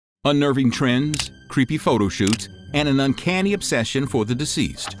unnerving trends, creepy photoshoots, and an uncanny obsession for the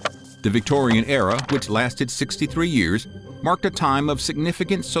deceased. The Victorian era, which lasted 63 years, marked a time of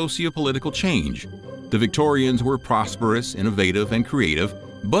significant socio-political change. The Victorians were prosperous, innovative, and creative,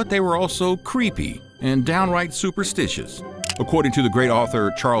 but they were also creepy and downright superstitious. According to the great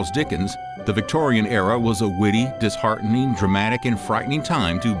author Charles Dickens, the Victorian era was a witty, disheartening, dramatic, and frightening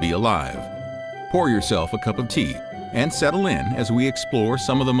time to be alive. Pour yourself a cup of tea and settle in as we explore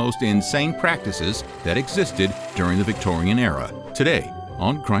some of the most insane practices that existed during the Victorian era, today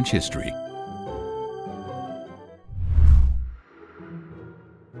on Crunch History.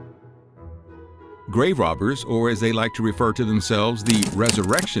 Grave robbers, or as they like to refer to themselves, the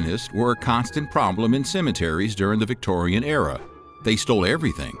resurrectionists, were a constant problem in cemeteries during the Victorian era. They stole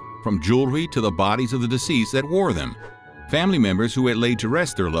everything, from jewelry to the bodies of the deceased that wore them. Family members who had laid to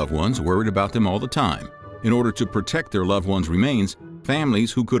rest their loved ones worried about them all the time. In order to protect their loved ones' remains,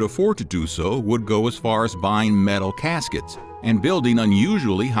 families who could afford to do so would go as far as buying metal caskets and building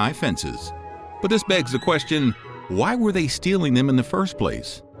unusually high fences. But this begs the question, why were they stealing them in the first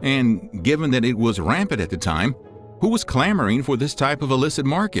place? And given that it was rampant at the time, who was clamoring for this type of illicit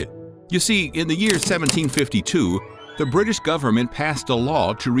market? You see, in the year 1752, the British government passed a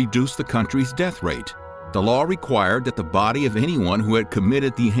law to reduce the country's death rate. The law required that the body of anyone who had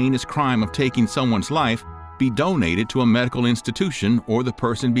committed the heinous crime of taking someone's life be donated to a medical institution or the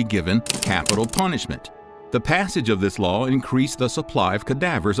person be given capital punishment. The passage of this law increased the supply of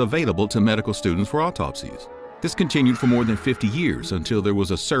cadavers available to medical students for autopsies. This continued for more than 50 years until there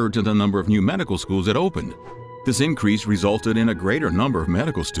was a surge in the number of new medical schools that opened. This increase resulted in a greater number of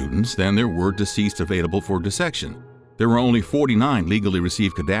medical students than there were deceased available for dissection. There were only 49 legally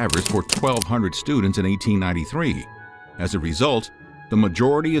received cadavers for 1,200 students in 1893. As a result, the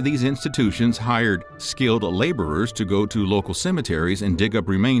majority of these institutions hired skilled laborers to go to local cemeteries and dig up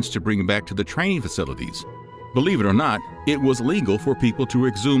remains to bring back to the training facilities. Believe it or not, it was legal for people to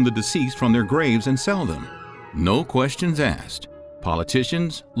exhume the deceased from their graves and sell them. No questions asked.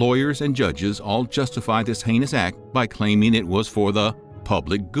 Politicians, lawyers, and judges all justified this heinous act by claiming it was for the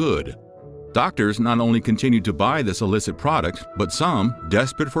public good. Doctors not only continued to buy this illicit product, but some,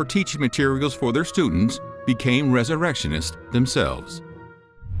 desperate for teaching materials for their students, became resurrectionists themselves.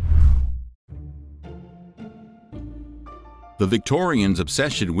 The Victorians'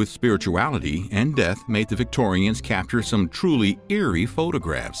 obsession with spirituality and death made the Victorians capture some truly eerie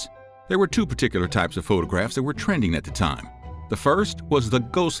photographs. There were two particular types of photographs that were trending at the time. The first was the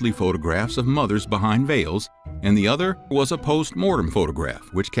ghostly photographs of mothers behind veils, and the other was a post-mortem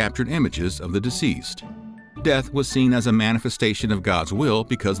photograph which captured images of the deceased. Death was seen as a manifestation of God's will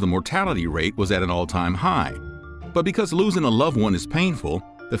because the mortality rate was at an all-time high. But because losing a loved one is painful,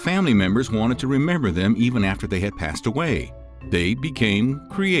 the family members wanted to remember them even after they had passed away. They became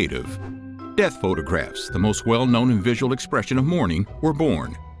creative. Death photographs, the most well-known and visual expression of mourning, were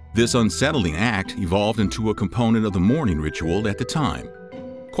born. This unsettling act evolved into a component of the mourning ritual at the time.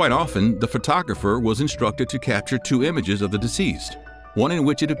 Quite often, the photographer was instructed to capture two images of the deceased, one in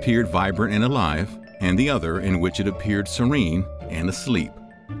which it appeared vibrant and alive, and the other in which it appeared serene and asleep.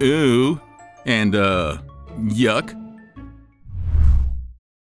 Ooh, and yuck.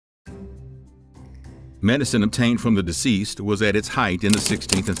 Medicine obtained from the deceased was at its height in the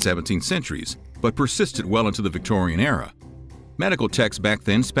 16th and 17th centuries, but persisted well into the Victorian era. Medical texts back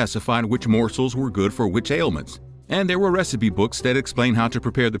then specified which morsels were good for which ailments, and there were recipe books that explain how to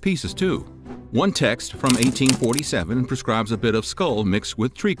prepare the pieces too. One text from 1847 prescribes a bit of skull mixed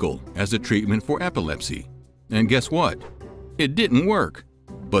with treacle as a treatment for epilepsy. And guess what? It didn't work.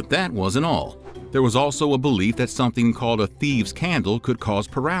 But that wasn't all. There was also a belief that something called a thieves' candle could cause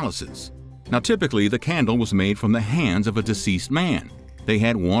paralysis. Now typically the candle was made from the hands of a deceased man. They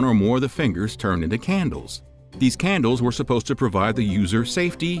had one or more of the fingers turned into candles. These candles were supposed to provide the user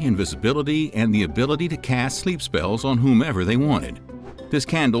safety, invisibility, and the ability to cast sleep spells on whomever they wanted. This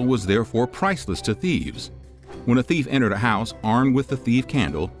candle was therefore priceless to thieves. When a thief entered a house armed with the thief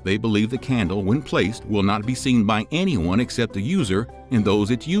candle, they believed the candle, when placed, will not be seen by anyone except the user and those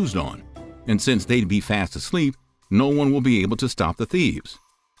it's used on. And since they'd be fast asleep, no one will be able to stop the thieves.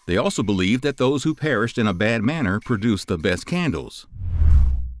 They also believed that those who perished in a bad manner produced the best candles.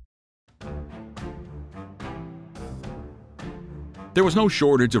 There was no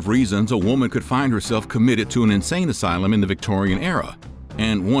shortage of reasons a woman could find herself committed to an insane asylum in the Victorian era.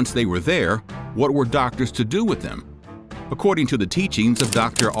 And once they were there, what were doctors to do with them? According to the teachings of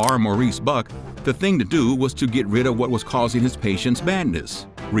Dr. R. Maurice Buck, the thing to do was to get rid of what was causing his patient's madness,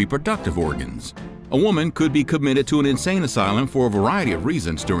 reproductive organs. A woman could be committed to an insane asylum for a variety of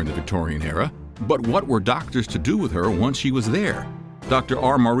reasons during the Victorian era, but what were doctors to do with her once she was there? Dr.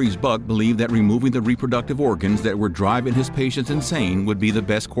 R. Maurice Buck believed that removing the reproductive organs that were driving his patients insane would be the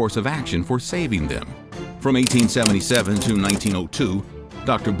best course of action for saving them. From 1877 to 1902,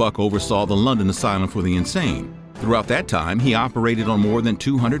 Dr. Buck oversaw the London Asylum for the Insane. Throughout that time, he operated on more than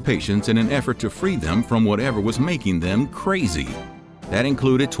 200 patients in an effort to free them from whatever was making them crazy. That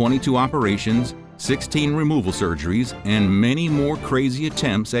included 22 operations, 16 removal surgeries, and many more crazy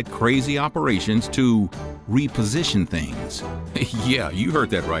attempts at crazy operations to reposition things. Yeah, you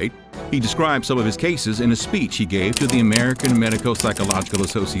heard that right. He described some of his cases in a speech he gave to the American Medico-Psychological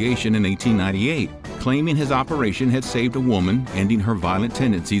Association in 1898, claiming his operation had saved a woman, ending her violent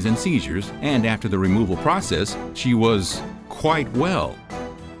tendencies and seizures, and after the removal process, she was quite well.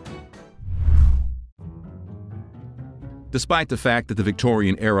 Despite the fact that the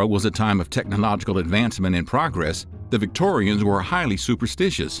Victorian era was a time of technological advancement and progress, the Victorians were highly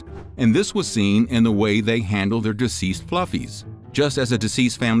superstitious, and this was seen in the way they handled their deceased fluffies. Just as a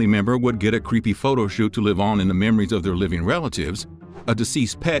deceased family member would get a creepy photo shoot to live on in the memories of their living relatives, a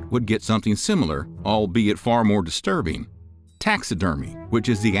deceased pet would get something similar, albeit far more disturbing. Taxidermy, which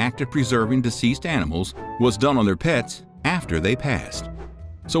is the act of preserving deceased animals, was done on their pets after they passed.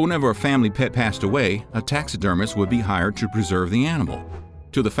 So whenever a family pet passed away, a taxidermist would be hired to preserve the animal.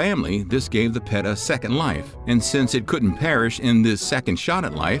 To the family, this gave the pet a second life, and since it couldn't perish in this second shot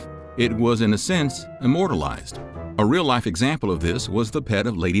at life, it was in a sense immortalized. A real-life example of this was the pet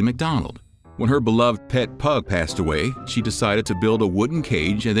of Lady MacDonald. When her beloved pet pug passed away, she decided to build a wooden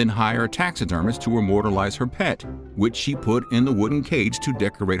cage and then hire a taxidermist to immortalize her pet, which she put in the wooden cage to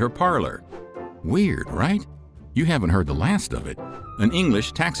decorate her parlor. Weird, right? You haven't heard the last of it. An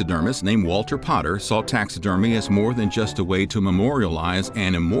English taxidermist named Walter Potter saw taxidermy as more than just a way to memorialize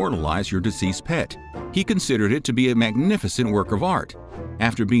and immortalize your deceased pet. He considered it to be a magnificent work of art.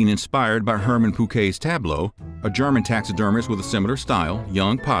 After being inspired by Hermann Puquet's tableau, a German taxidermist with a similar style,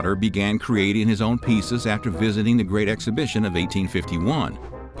 young Potter began creating his own pieces after visiting the Great Exhibition of 1851.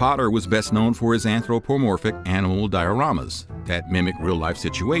 Potter was best known for his anthropomorphic animal dioramas that mimic real-life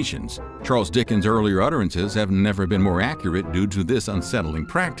situations. Charles Dickens' earlier utterances have never been more accurate due to this unsettling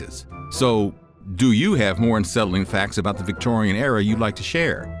practice. So, do you have more unsettling facts about the Victorian era you'd like to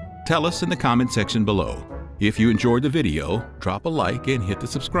share? Tell us in the comment section below. If you enjoyed the video, drop a like and hit the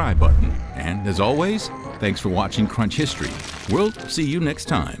subscribe button. And as always, thanks for watching Crunch History. We'll see you next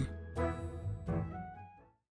time.